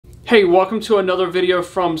Hey, welcome to another video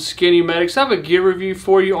from Skinny Medics. I have a gear review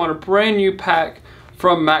for you on a brand new pack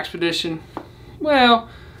from Maxpedition. Well,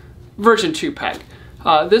 version 2 pack.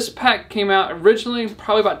 This pack came out originally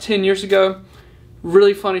probably about 10 years ago.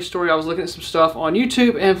 Really funny story. I was looking at some stuff on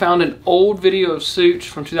YouTube and found an old video of Such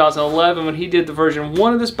from 2011 when he did the version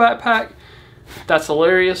 1 of this backpack. That's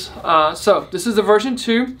hilarious. So this is the version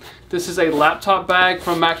 2. This is a laptop bag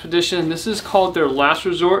from Maxpedition. This is called their Last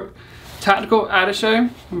Resort Tactical Attache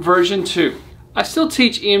version 2. I still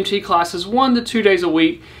teach EMT classes 1 to 2 days a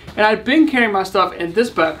week, and I've been carrying my stuff in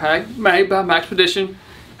this backpack made by Maxpedition.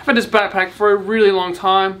 I've had this backpack for a really long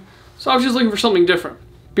time, so I was just looking for something different.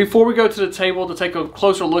 Before we go to the table to take a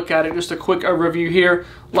closer look at it, just a quick overview here.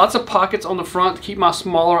 Lots of pockets on the front to keep my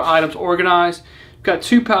smaller items organized. Got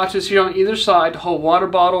 2 pouches here on either side to hold water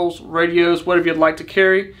bottles, radios, whatever you'd like to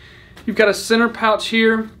carry. You've got a center pouch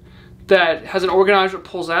here that has an organizer that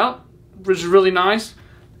pulls out, which is really nice.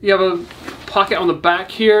 You have a pocket on the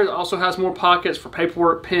back here that also has more pockets for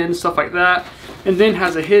paperwork, pens, stuff like that. And then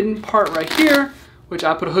has a hidden part right here, which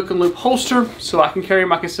I put a hook and loop holster so I can carry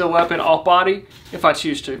my concealed weapon off body if I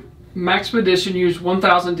choose to. Maxpedition used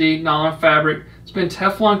 1000D nylon fabric. It's been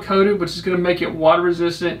Teflon coated, which is going to make it water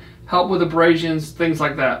resistant, help with abrasions, things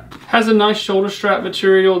like that. Has a nice shoulder strap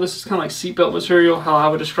material. This is kind of like seatbelt material, how I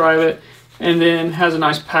would describe it. And then has a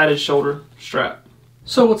nice padded shoulder strap.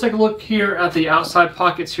 So we'll take a look here at the outside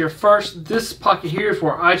pockets here first. This pocket here is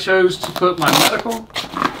where I chose to put my medical.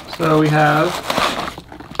 So we have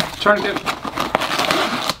tourniquet,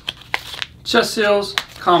 chest seals,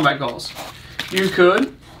 combat gauze. You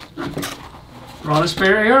could run a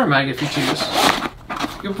spare AR mag if you choose.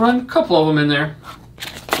 You can run a couple of them in there.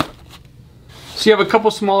 So you have a couple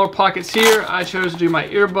smaller pockets here. I chose to do my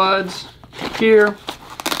earbuds here.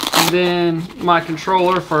 And then my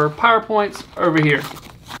controller for PowerPoints over here.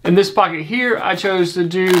 In this pocket here, I chose to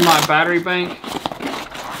do my battery bank.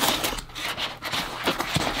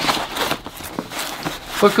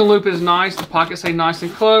 Hook and loop is nice. The pockets stay nice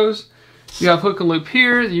and closed. You have hook and loop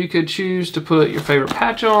here. You could choose to put your favorite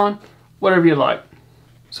patch on, whatever you like.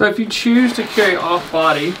 So if you choose to carry off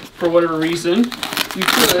body for whatever reason, you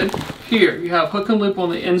could. Here, you have hook and loop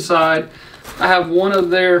on the inside. I have one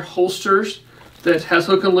of their holsters that has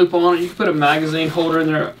hook and loop on it. You can put a magazine holder in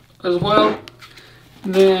there as well.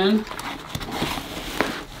 And then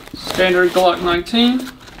standard Glock 19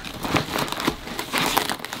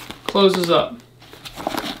 closes up.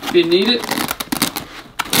 If you need it,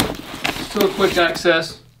 still quick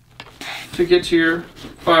access to get to your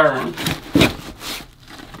firearm.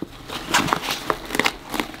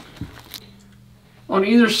 On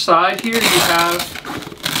either side here, you have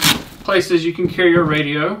places you can carry your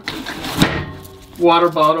radio, water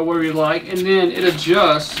bottle, wherever you like, and then it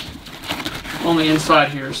adjusts on the inside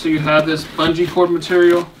here. So you have this bungee cord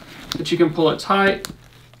material that you can pull it tight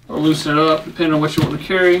or loosen it up depending on what you want to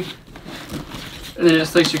carry. And then it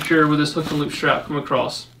stays secure with this hook and loop strap come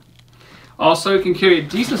across. Also, you can carry a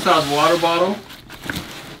decent sized water bottle.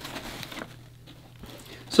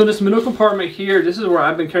 So this middle compartment here, this is where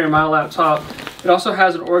I've been carrying my laptop. It also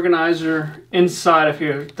has an organizer inside of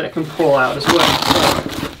here that can pull out as well.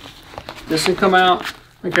 So this can come out.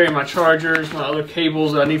 I can carry my chargers, my other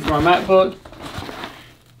cables that I need for my MacBook.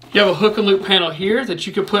 You have a hook and loop panel here that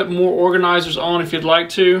you could put more organizers on if you'd like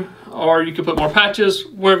to, or you could put more patches,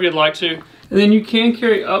 wherever you'd like to. And then you can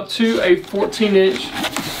carry up to a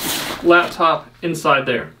 14-inch laptop inside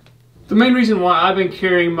there. The main reason why I've been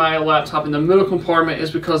carrying my laptop in the middle compartment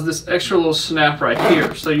is because this extra little snap right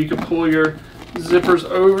here. So you can pull your zippers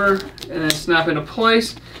over and then snap into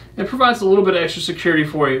place. It provides a little bit of extra security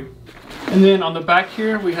for you. And then on the back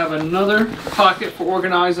here, we have another pocket for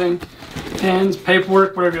organizing pens,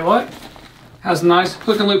 paperwork, whatever you like. Has a nice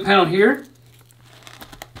hook and loop panel here.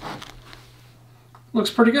 Looks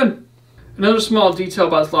pretty good. Another small detail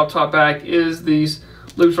about this laptop bag is these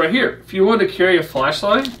loops right here. If you want to carry a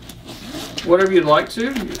flashlight, whatever you'd like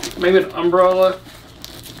to, maybe an umbrella,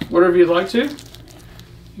 whatever you'd like to,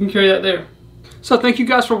 you can carry that there. So thank you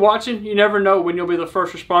guys for watching. You never know when you'll be the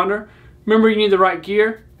first responder. Remember, you need the right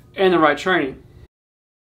gear and the right training.